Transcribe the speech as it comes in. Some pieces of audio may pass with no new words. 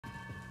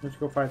Let's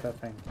go fight that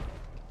thing.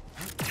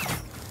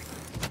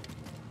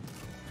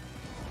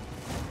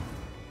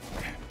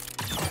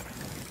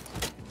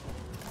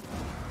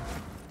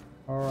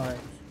 Alright,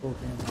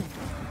 Scorpion.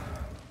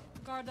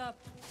 Guard up.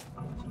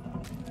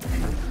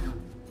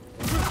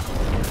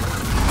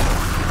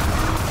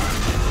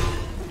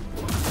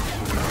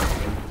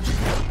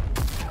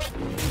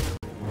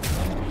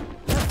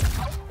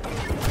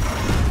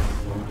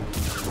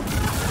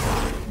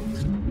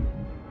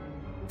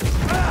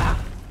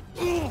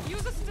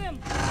 Use a stim.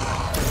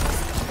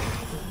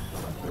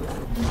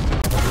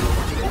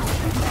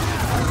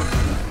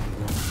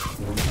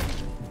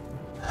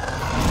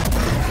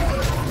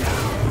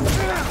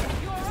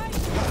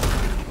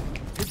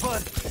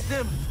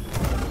 Him.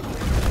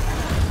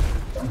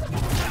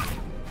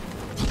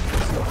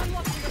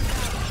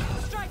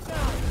 Strike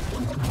down.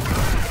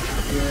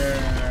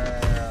 Yeah.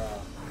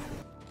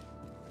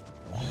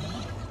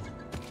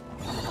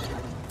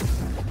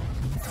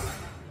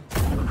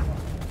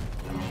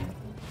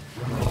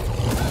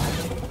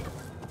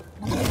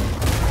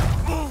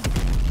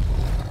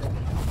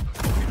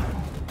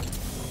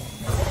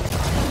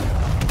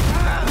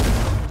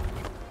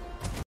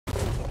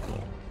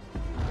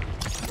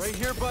 Right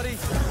here, buddy.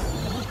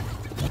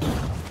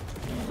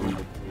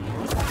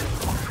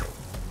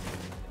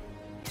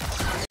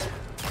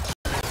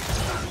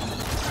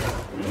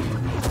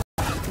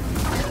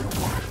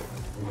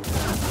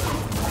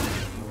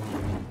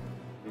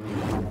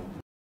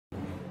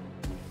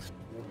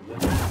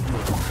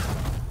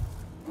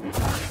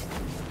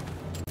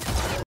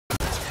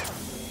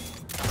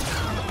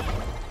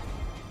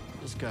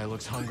 This guy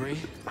looks hungry.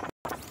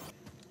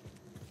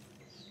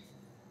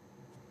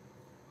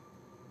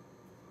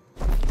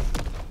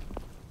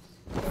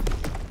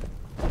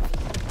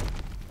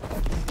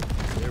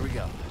 There we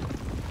go.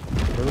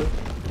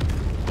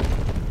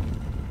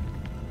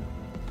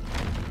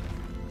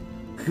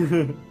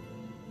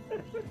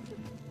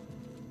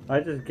 I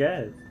just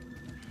guessed.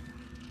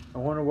 I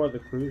wonder what the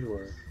clues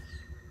were.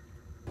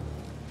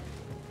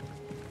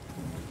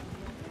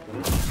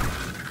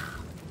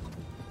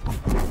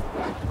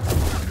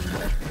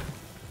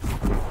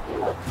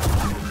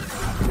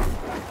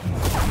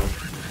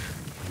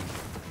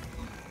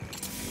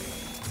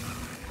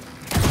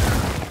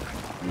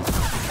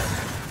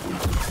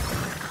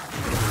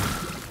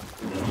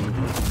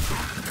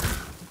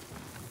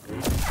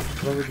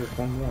 Probably just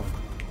one more.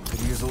 Could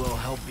use a little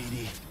help,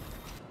 BD.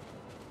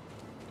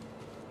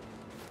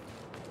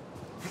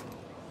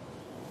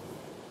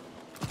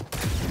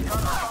 Got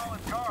a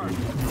solid guard.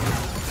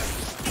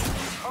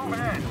 Move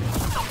in.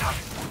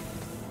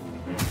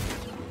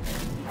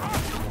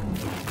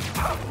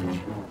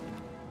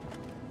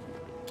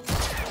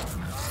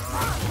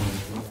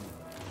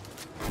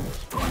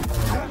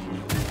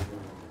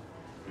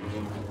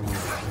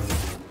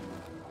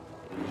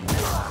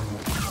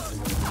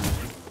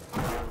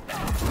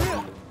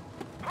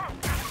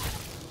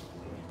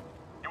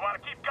 You want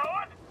to keep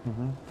going?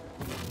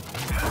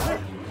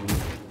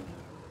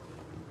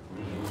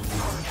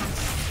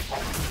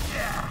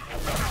 Yeah.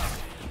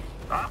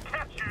 I'll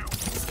catch you.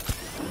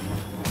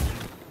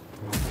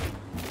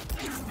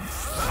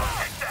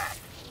 Take that.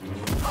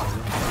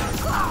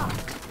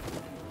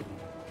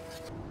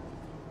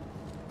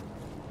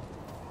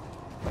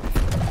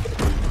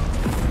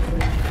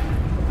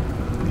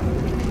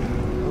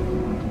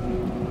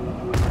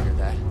 Hear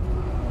that?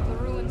 The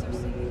ruins are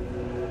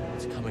sinking.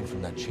 It's coming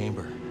from that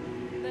chamber.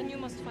 Then you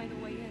must find a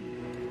way in.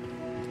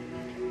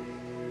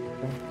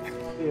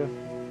 See ya.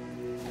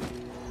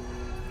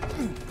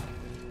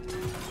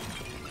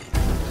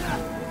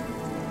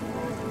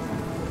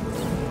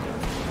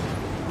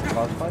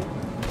 Boss fight?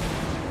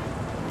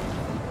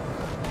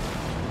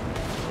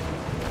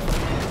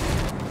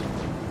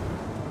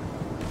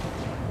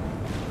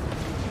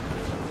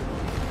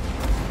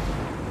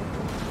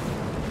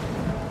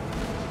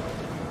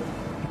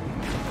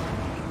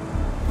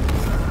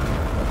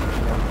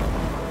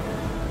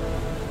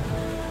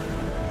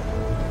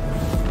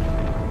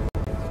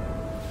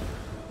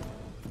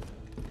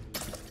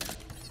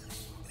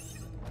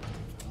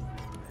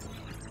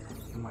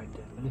 Am I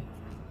dead?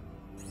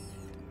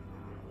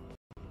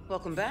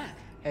 Welcome back.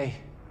 Hey,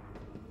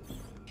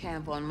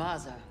 Camp on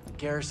Maza.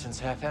 garrison's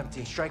half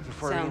empty. Strike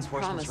before Sounds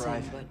reinforcements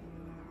promising, arrive. but...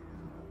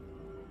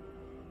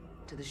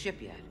 To the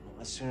ship yet?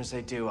 As soon as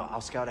they do,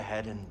 I'll scout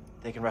ahead and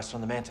they can rest on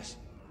the Mantis.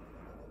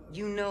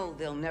 You know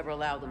they'll never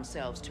allow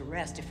themselves to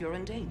rest if you're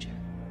in danger.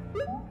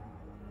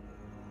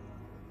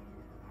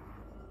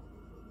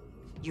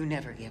 You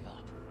never give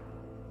up.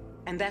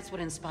 And that's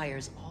what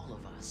inspires all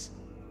of us.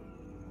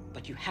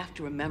 But you have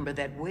to remember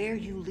that where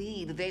you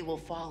lead, they will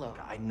follow.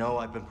 I know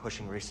I've been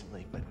pushing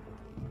recently, but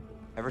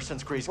ever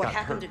since Grease What got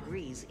happened hurt... to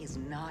Grease is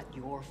not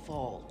your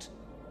fault.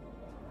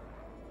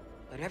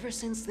 But ever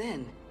since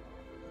then,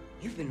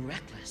 you've been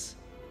reckless.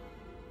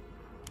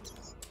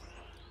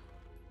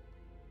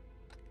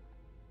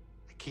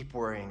 I keep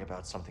worrying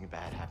about something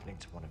bad happening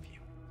to one of you.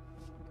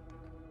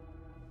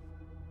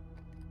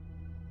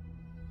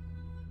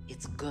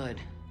 It's good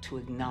to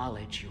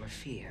acknowledge your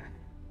fear.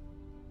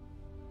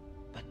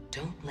 But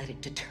Don't let it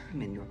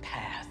determine your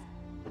path.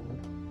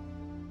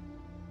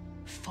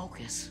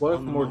 Focus What if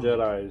on the more moment.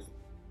 Jedis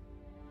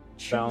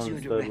Choose your balance the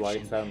direction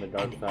light side and the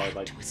dark and side act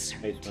like with Mace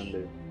certainty.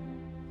 Windu?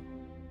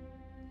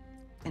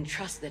 And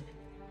trust that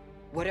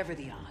whatever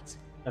the odds,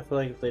 I feel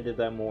like if they did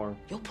that more,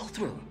 you'll pull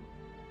through.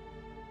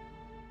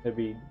 it'd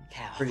be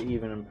Cal. pretty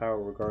even in power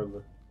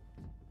regardless.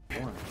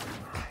 Never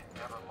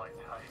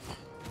liked heights.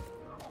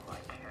 Who am I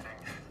kidding?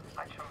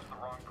 I chose the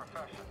wrong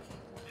profession.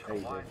 Should There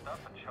you have go. wised up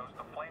and chose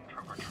the flame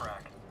trooper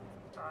track.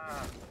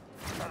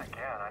 Then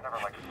again, I never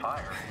liked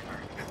fire either.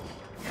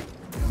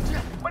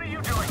 What are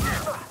you doing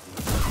here?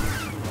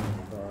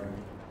 Sorry.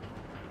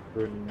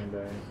 Ruining your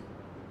day.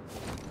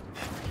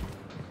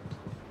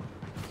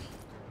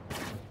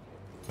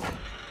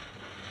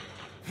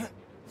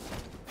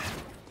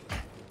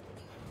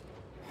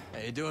 How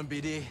you doing,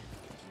 BD?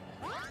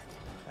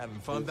 Having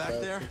fun back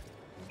there?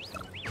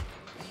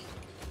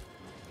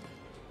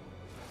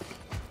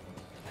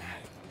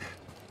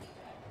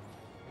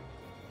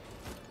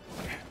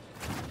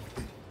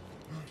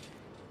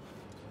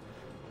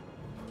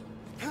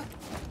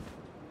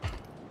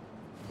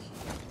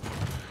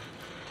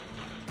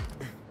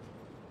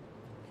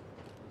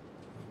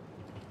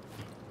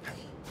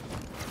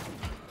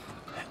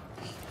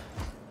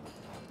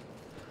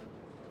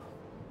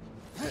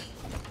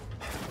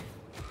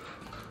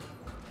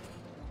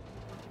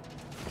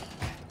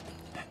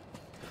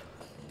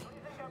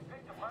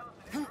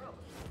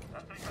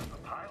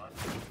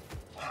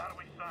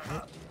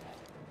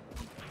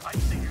 I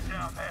see you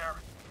down there.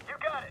 You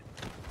got it.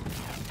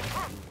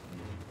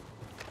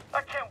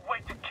 I can't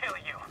wait to kill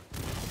you.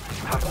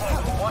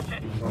 Watch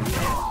it.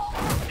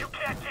 You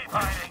can't keep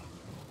hiding.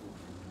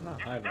 Not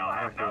You hiding, still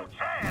have no okay.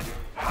 chance.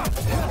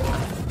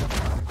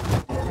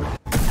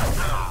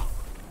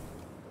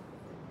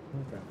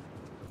 Okay.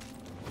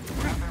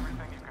 Grab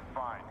everything you can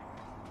find.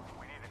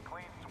 We need a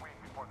clean sweep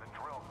before the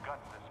drill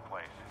guts this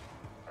place.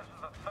 This is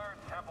the third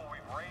temple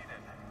we've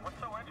raided. What's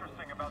so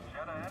interesting about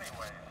Jedi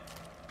anyways?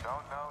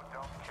 Don't know,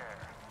 don't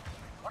care.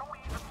 What are we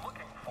even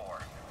looking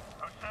for?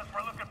 Who says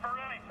we're looking for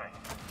anything?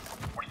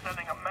 We're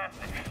sending a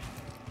message.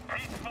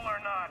 Peaceful or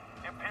not,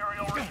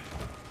 Imperial Reach.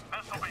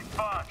 This'll be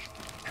fun.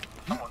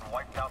 Someone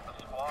wiped out the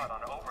squad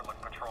on Overlook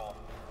Patrol.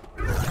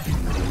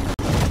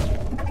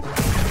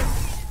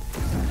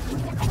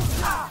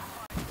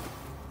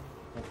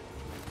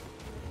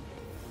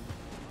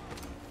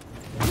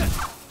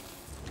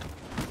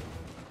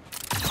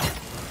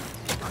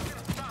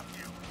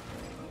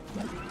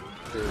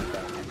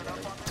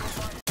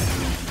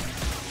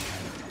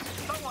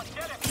 Someone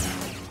get him!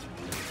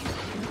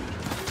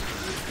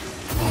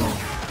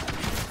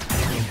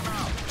 Take him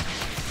out!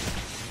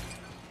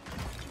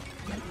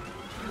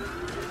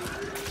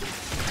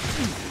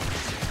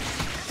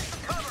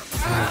 Cover!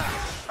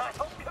 I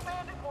hope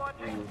Command is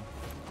watching!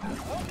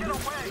 You won't get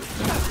away!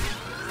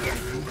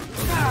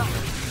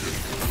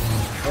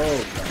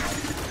 Oh, God.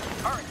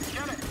 Hurry,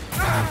 get it!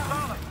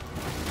 Solid!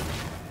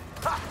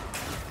 Ha!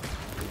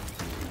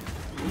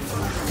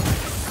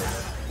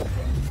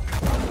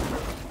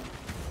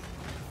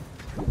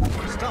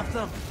 Stop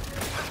them!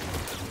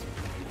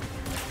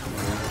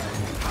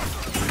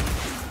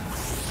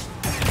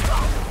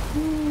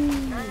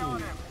 Stay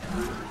on him!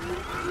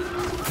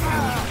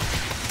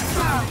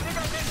 Think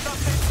I did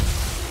something?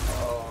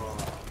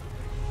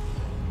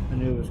 I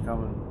knew it was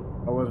coming.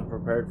 I wasn't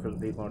prepared for the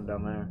people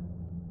down there.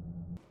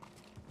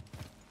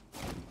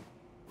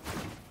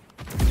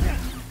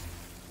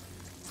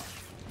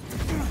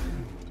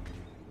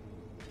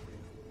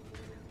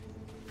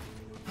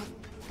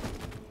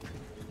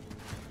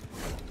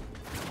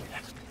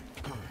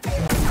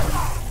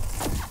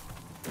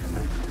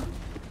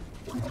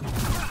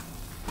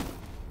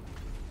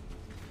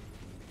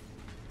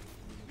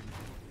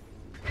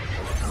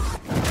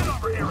 Get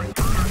over here,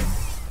 intruder!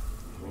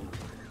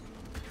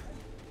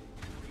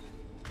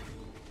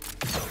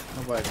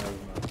 Nobody knows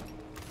enough.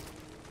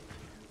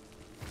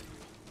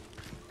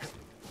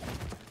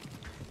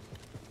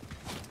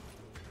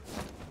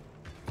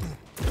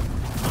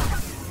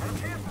 It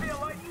appears to be a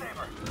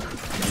lightsaber.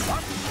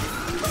 What?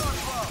 So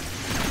slow.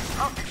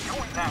 How's he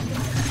doing that?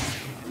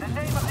 In the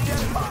name of the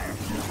Empire.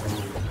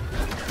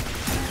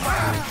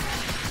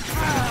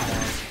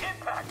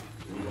 Impact!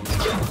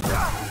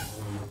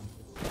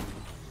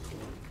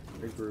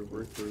 Regroup,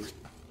 regroup.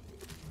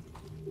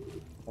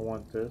 I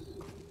want this.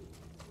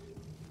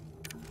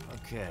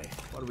 Okay,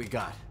 what do we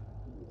got?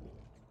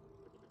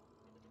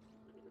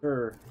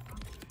 Sure.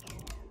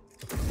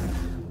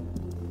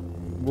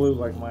 Blue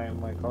like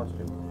my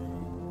costume.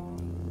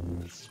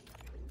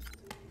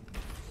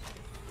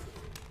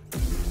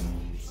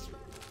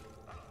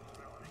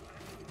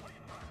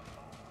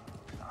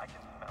 I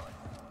can smell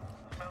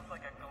it. Smells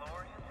like a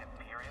glorious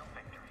Imperial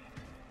victory.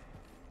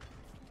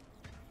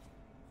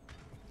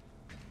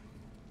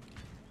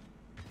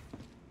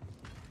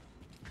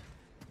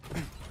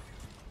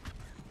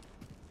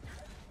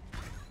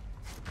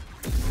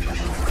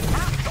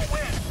 Have to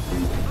win!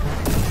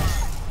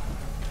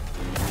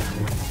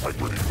 That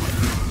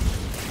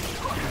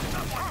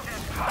works.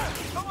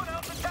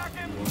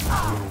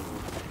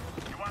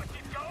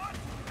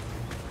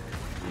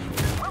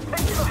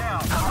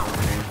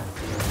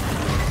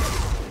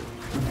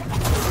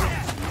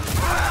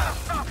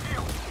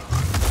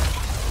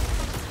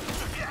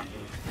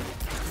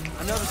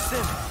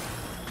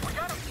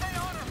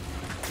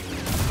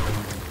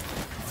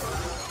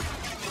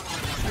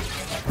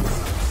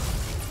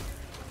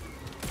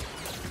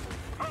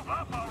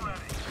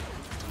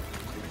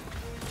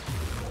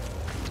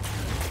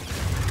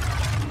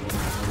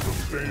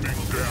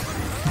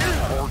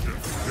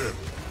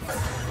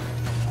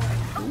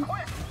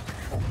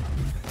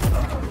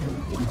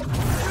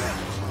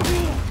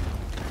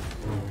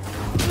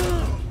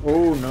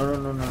 Oh, no, no,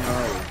 no, no,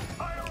 no.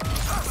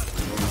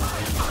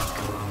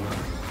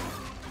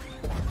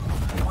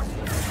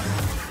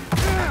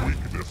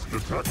 Weakness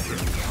detected.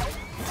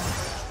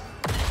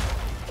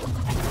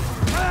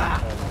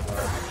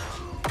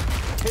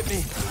 Hit me.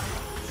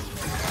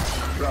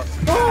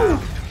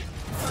 Oh!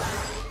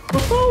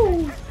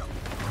 Oh!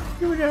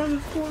 You were down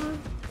this corner.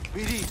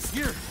 BD,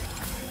 here.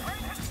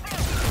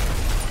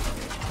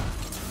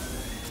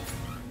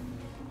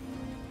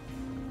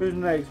 Who's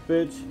next,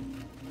 bitch?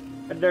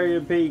 I dare you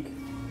to peek.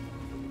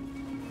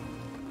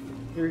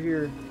 You're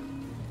here.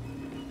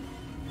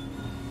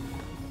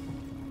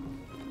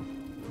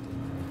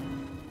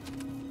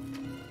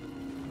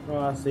 Oh,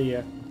 I see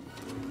ya.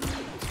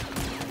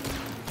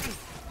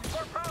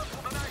 More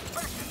powerful than I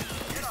expected.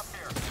 Get up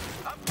here.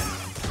 I'm down.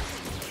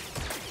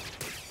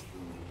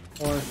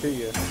 I wanna shoot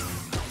you.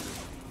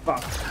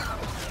 Fuck.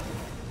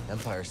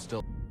 Empire's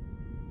still.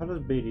 How does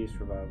BD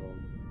survive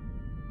on?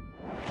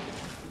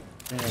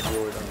 And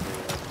avoid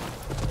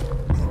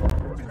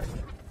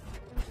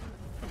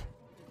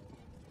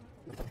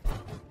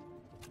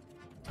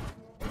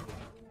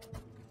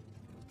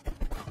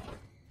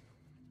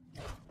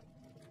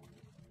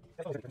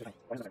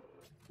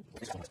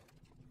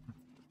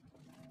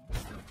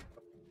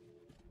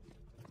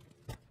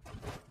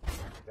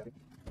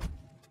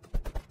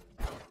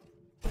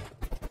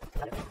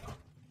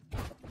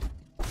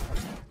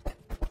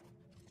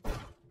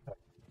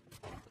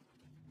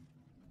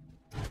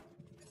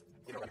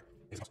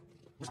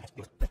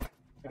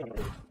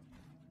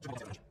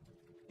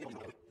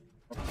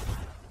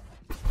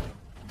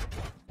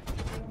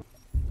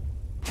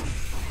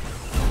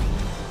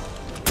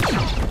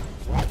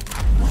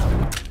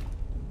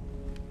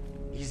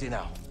Easy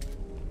now.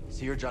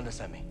 See your Junda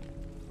sent me.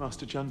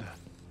 Master Junda,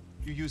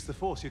 you used the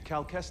Force, you're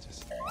Cal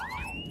Kestis.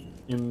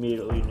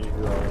 immediately knew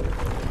who I was.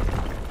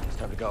 It's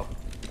time to go.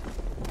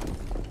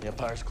 The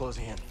Empire's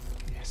closing in.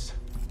 Yes,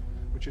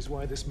 which is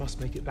why this must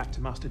make it back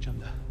to Master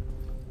Junda.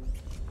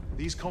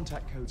 These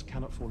contact codes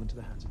cannot fall into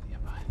the hands of the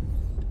Empire.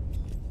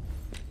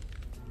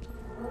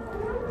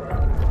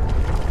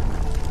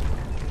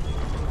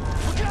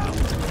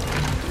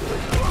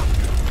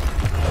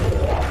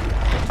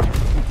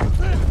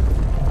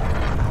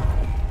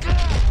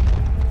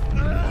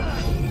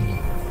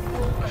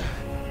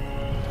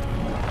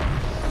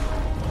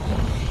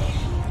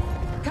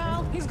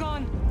 Cal, he's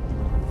gone.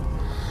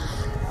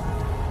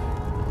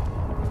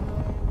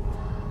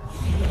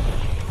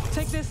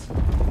 Take this.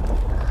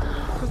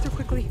 Go through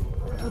quickly.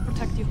 It will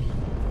protect you.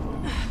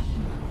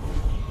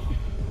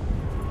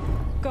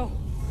 Go.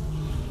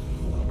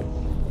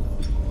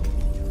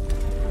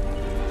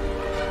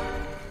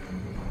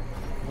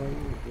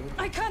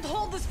 I can't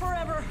hold this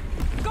forever.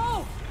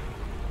 Go!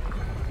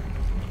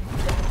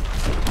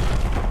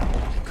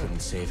 I couldn't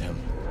save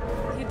him.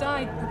 He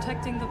died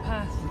protecting the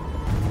path.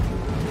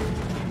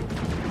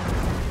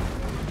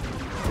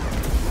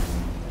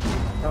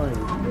 Tell me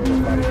we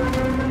can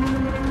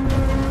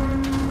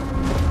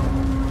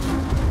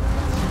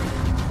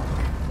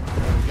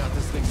We got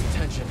this thing's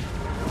attention.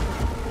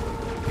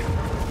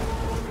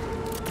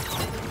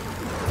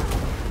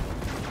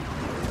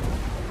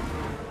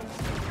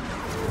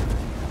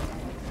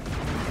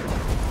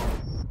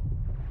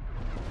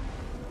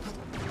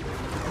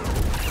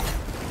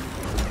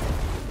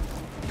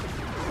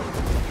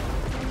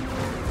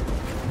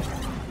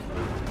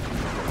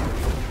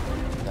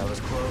 That was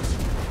close.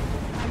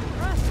 I'm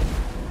impressed.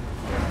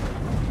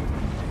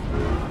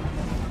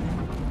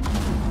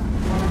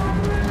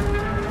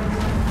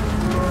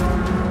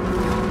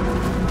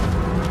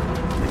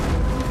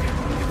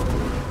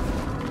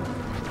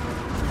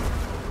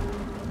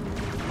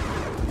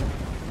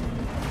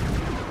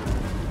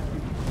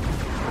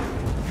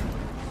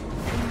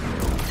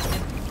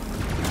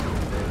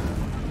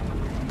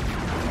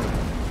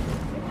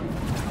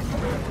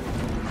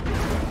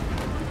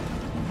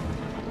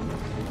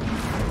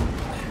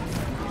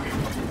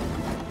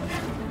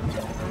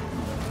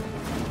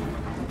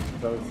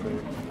 so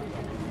safe.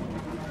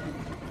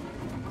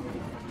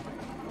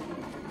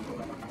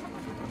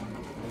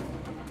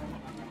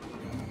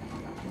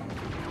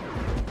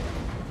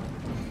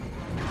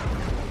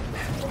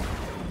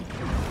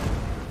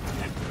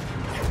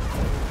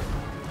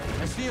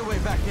 I see a way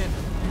back in.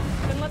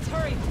 Then let's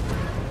hurry.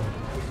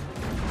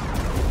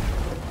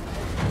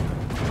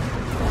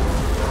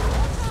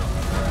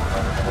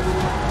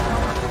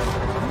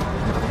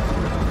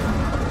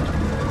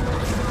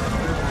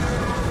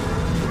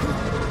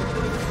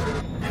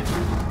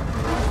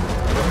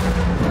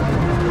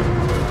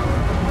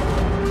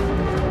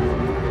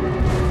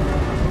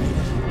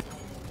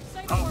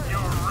 Say the word.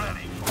 You're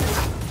ready.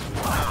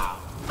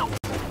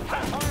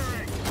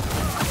 Firing.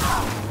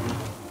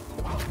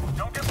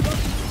 Don't get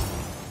pushed.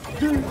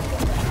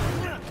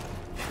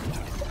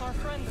 Our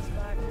friend is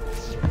back.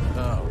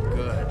 Oh,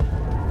 good.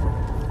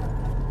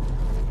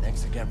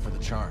 Thanks again for the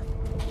charm.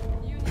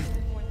 You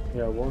needed one.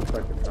 Yeah, 1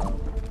 second time.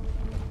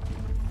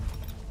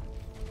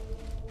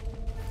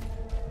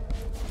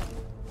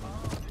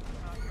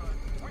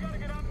 We gotta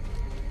get up.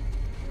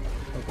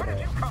 Where did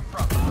Okay. you come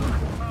from?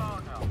 Oh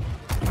no.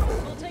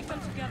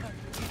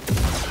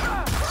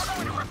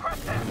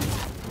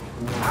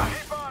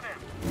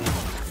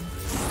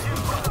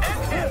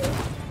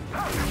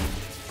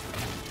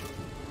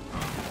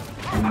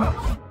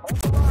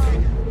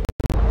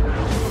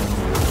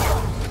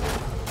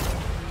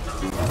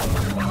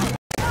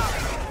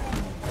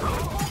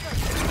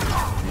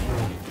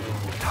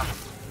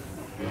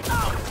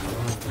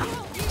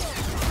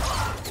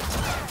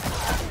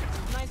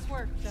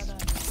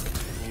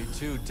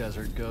 too,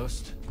 Desert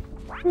Ghost.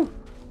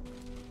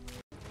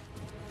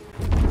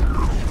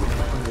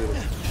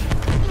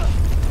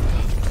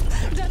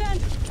 Dead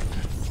end!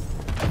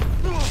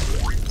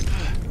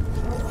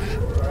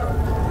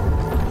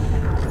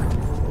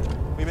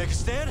 We make a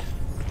stand?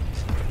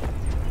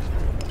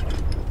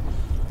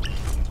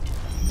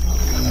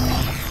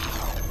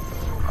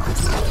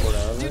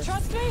 Do you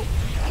trust me?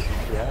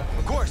 Yeah.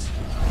 Of course.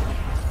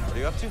 What are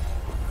you up to?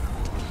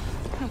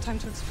 No time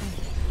to explain.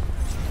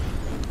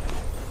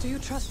 Do you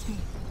trust me?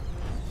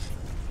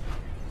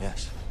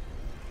 Yes.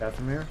 Got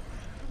from here?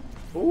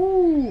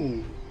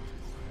 Ooh.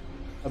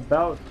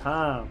 About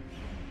time.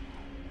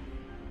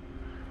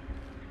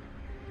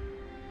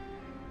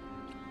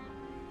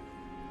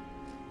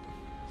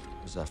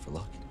 Was that for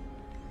luck?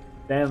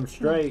 Damn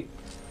straight.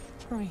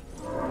 Hurry.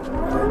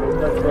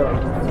 Let's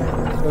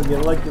go. Go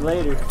get lucky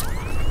later.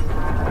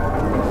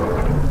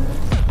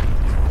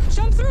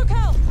 Jump through,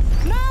 Cal!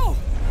 Now!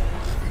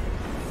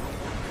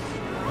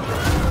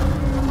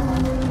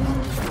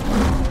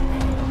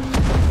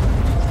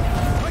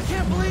 I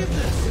can't believe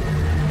this!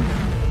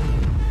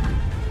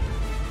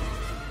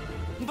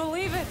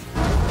 Believe it!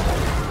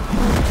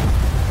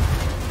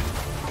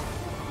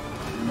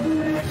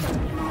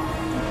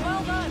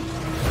 Well done!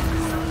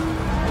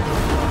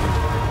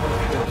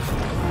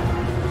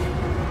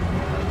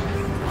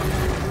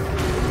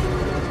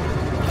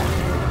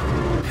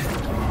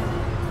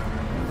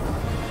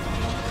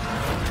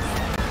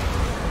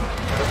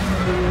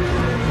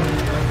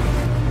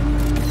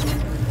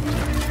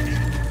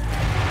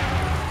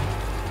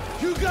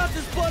 You got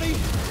this, buddy!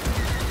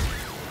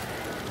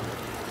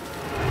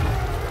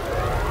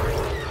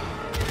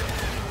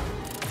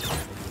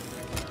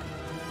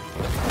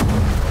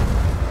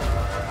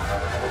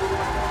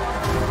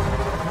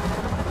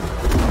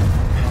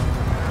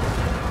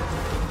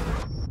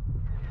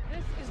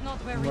 This is not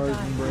where we Immersion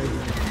die. break.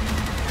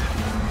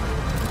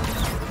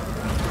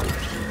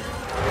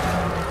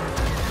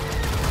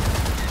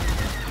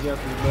 You got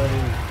me,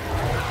 buddy.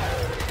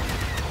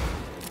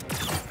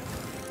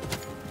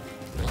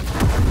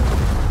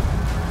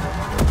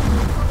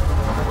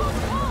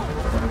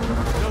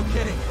 No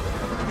kidding.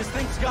 This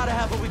thing's gotta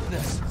have a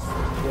weakness.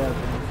 Yeah,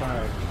 I'm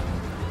fine.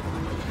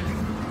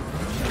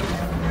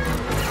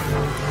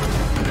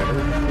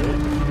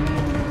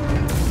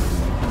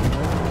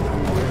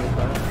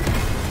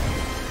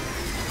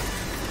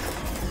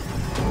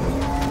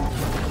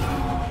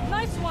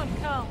 Nice one,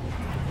 Cal!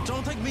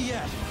 Don't take me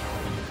yet.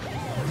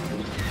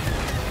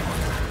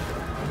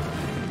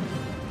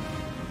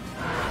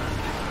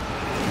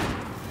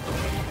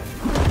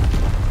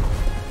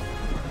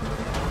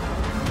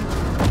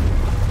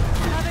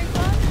 Having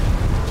fun?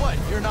 What,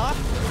 you're not?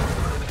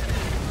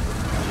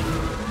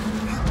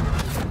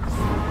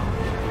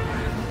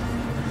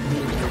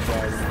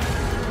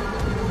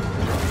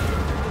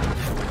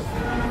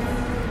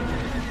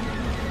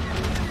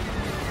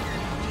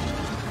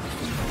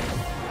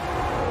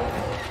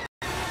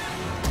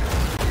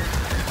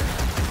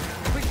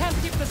 We can't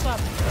keep this up.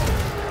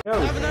 No,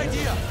 I have an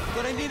idea,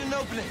 but I need an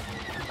opening.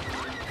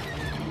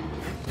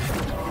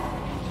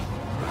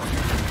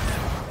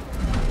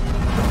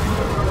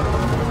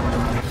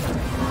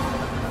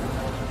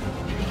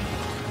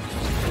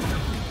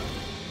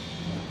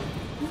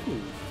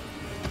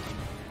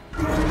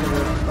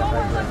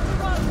 Nowhere left to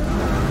run!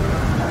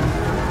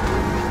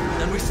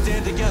 Then we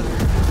stand together.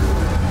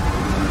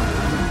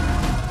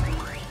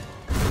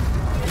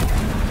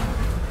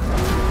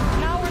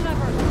 Now or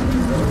never.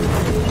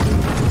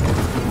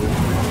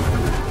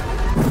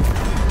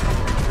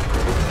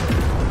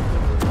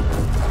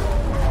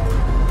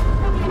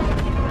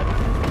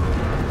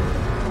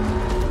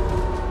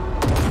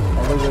 I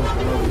think it's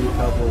gonna be a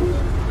couple.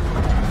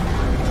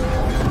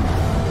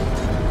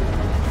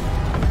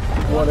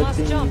 What One a last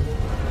team. jump.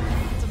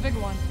 It's a big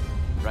one.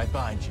 Right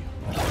behind you.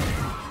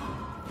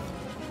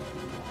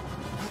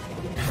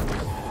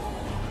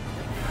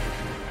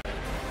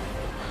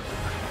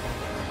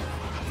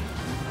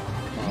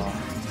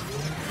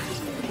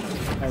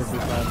 I see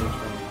finally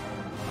thing.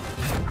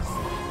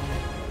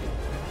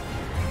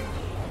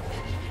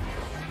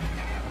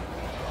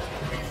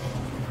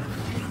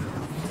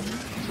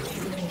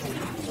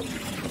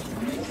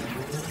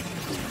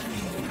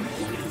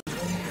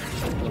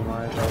 The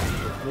lines are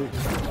complete.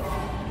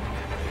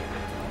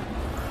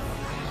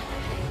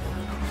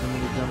 Too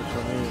many jumps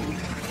for me.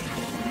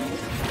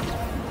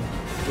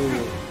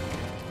 Ooh.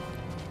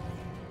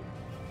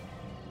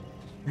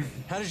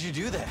 How did you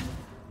do that?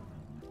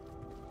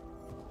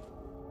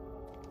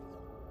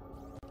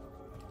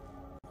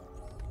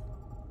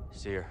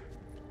 Seer.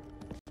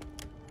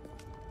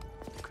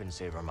 Couldn't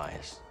save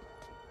Armaias.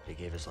 He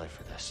gave his life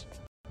for this.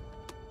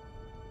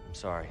 I'm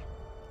sorry.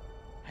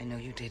 I know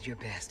you did your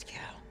best,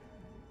 Cal.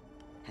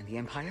 And the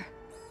Empire?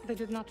 They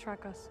did not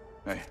track us.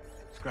 Hey,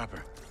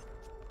 Scrapper.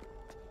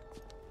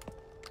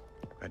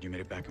 Glad you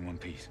made it back in one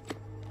piece.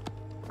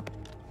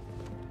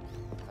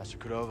 Master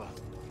Cordova,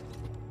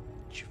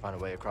 did you find a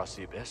way across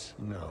the abyss?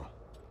 No.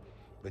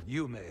 But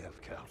you may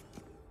have, Cal.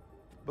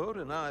 Bode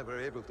and I were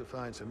able to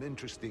find some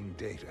interesting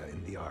data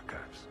in the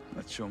archives.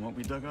 Let's show him what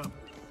we dug up.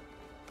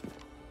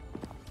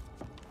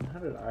 How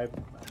did I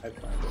find it?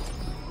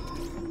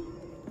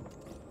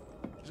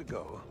 Years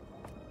ago,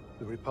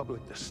 the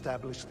Republic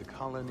established the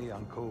colony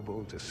on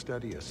Kobol to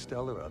study a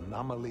stellar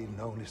anomaly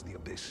known as the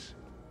Abyss.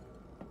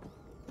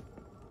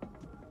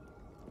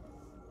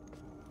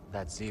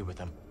 That Z with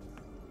him.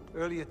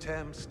 Early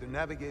attempts to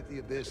navigate the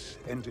Abyss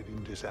ended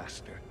in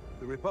disaster.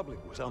 The Republic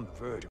was on the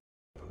verge of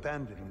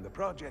abandoning the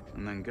project.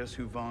 And then guess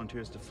who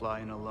volunteers to fly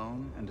in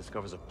alone and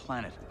discovers a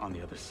planet on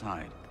the other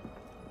side?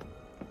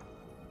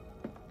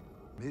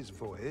 His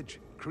voyage,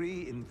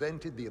 Kree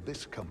invented the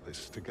Abyss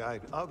Compass to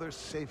guide others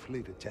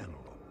safely to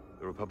Tantalor.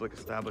 The Republic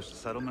established a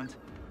settlement.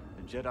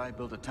 The Jedi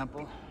built a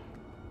temple.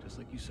 Just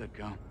like you said,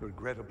 Cal.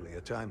 Regrettably,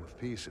 a time of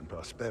peace and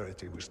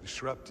prosperity was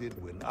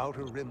disrupted when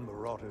Outer Rim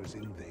marauders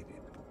invaded.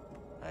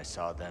 I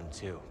saw them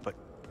too, but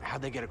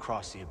how'd they get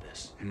across the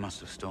Abyss? He must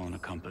have stolen a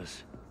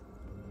compass.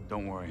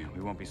 Don't worry,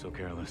 we won't be so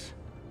careless.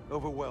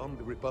 Overwhelmed,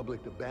 the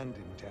Republic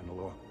abandoned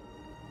Tantalor,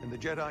 and the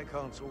Jedi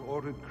Council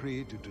ordered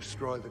Kree to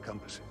destroy the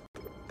compasses.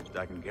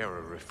 Dagan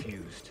Gera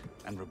refused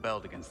and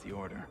rebelled against the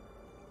Order.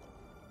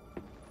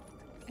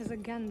 Is a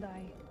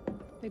Gendai.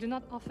 They do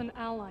not often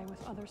ally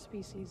with other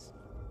species.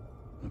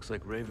 Looks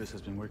like Ravis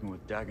has been working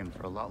with Dagan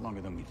for a lot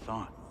longer than we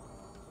thought.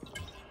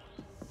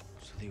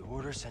 So the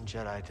Order sent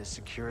Jedi to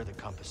secure the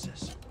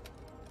compasses.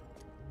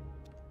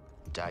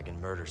 Dagan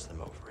murders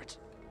them over it.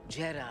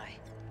 Jedi.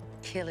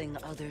 Killing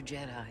other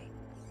Jedi.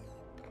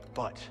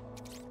 But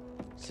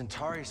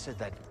Centauri said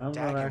that I'm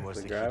not Dagan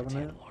was the actually key to grabbing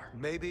it. Tantalor.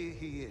 Maybe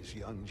he is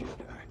young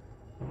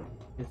Jedi.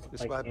 It's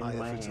Despite like my in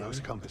my efforts, hand. those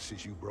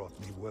compasses you brought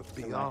me were my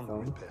beyond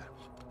phone. repair.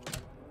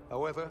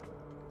 However,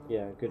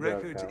 Yeah, good job,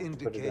 records Cal. Put it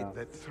indicate down.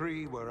 that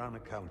 3 were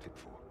unaccounted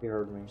for. You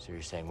heard me. So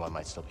you're saying one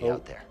might still be Oh.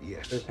 out there?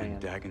 Yes. His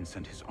And hand. Dagan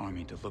sent his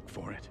army to look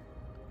for it.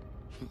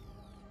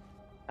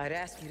 I'd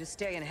ask you to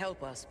stay and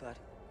help us, but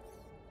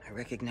I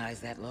recognize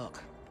that look.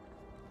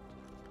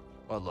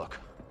 Well, look.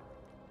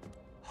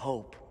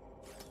 Hope.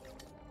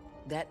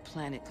 That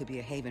planet could be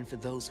a haven for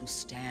those who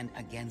stand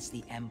against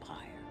the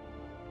Empire.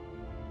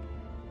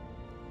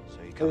 So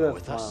you Look coming at that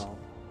with us? smile.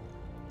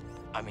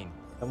 I mean,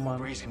 Come on.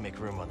 Breeze can make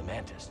room on the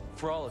Mantis.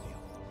 For all of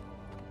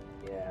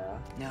you. Yeah.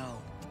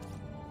 No.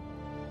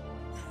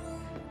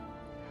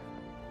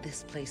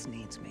 This place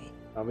needs me.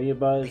 I'll be a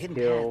The Hidden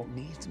buzzkill. Path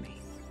needs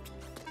me.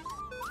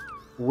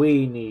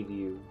 We need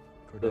you.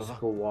 The Cordova?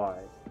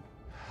 squad.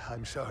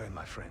 I'm sorry,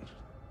 my friend.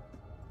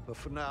 But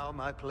for now,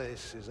 my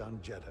place is on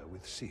Jeddah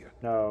with Seer.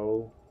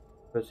 No.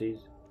 Pussies.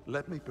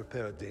 Let me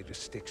prepare a data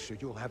stick so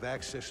you'll have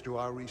access to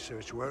our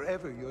research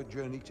wherever your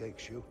journey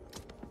takes you.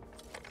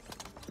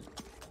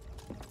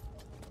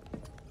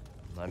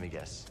 Let me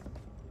guess.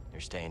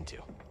 You're staying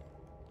too.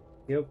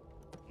 Yep.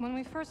 When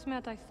we first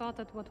met, I thought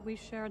that what we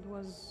shared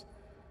was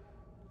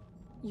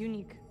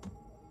unique.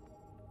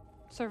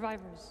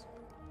 Survivors,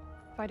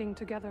 fighting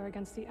together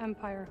against the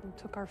Empire who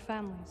took our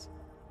families.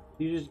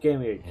 You just gave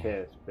me a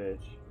kiss,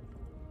 bitch.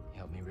 You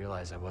helped me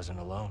realize I wasn't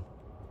alone.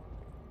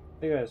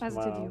 I got a As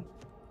smile. did you.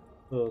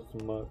 Little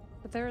smuck.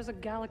 But there is a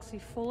galaxy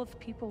full of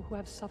people who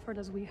have suffered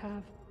as we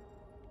have.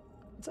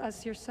 It's as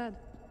Seer said.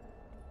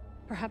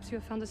 Perhaps you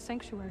have found a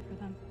sanctuary for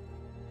them.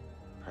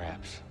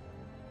 Perhaps.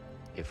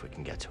 If we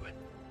can get to it.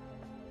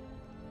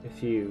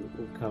 If you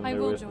would come I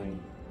there will with join me. you.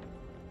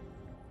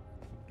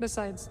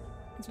 Besides,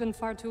 it's been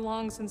far too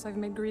long since I've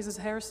made Grease's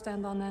hair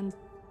stand on end.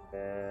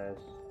 Yes.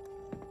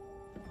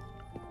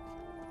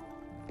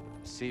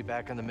 See you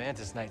back on the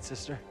Mantis, Night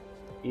Sister.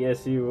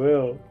 Yes, you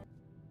will.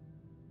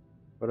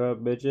 What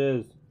up,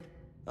 bitches?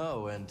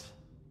 Oh, and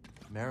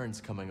Marin's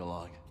coming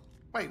along.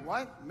 Wait,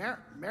 what?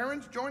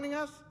 Marin's joining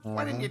us?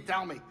 Why didn't you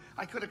tell me?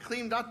 I could have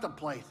cleaned up the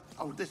place.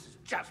 Oh, this is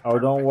just Oh,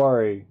 don't perfect.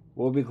 worry.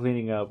 We'll be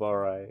cleaning up,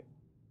 alright.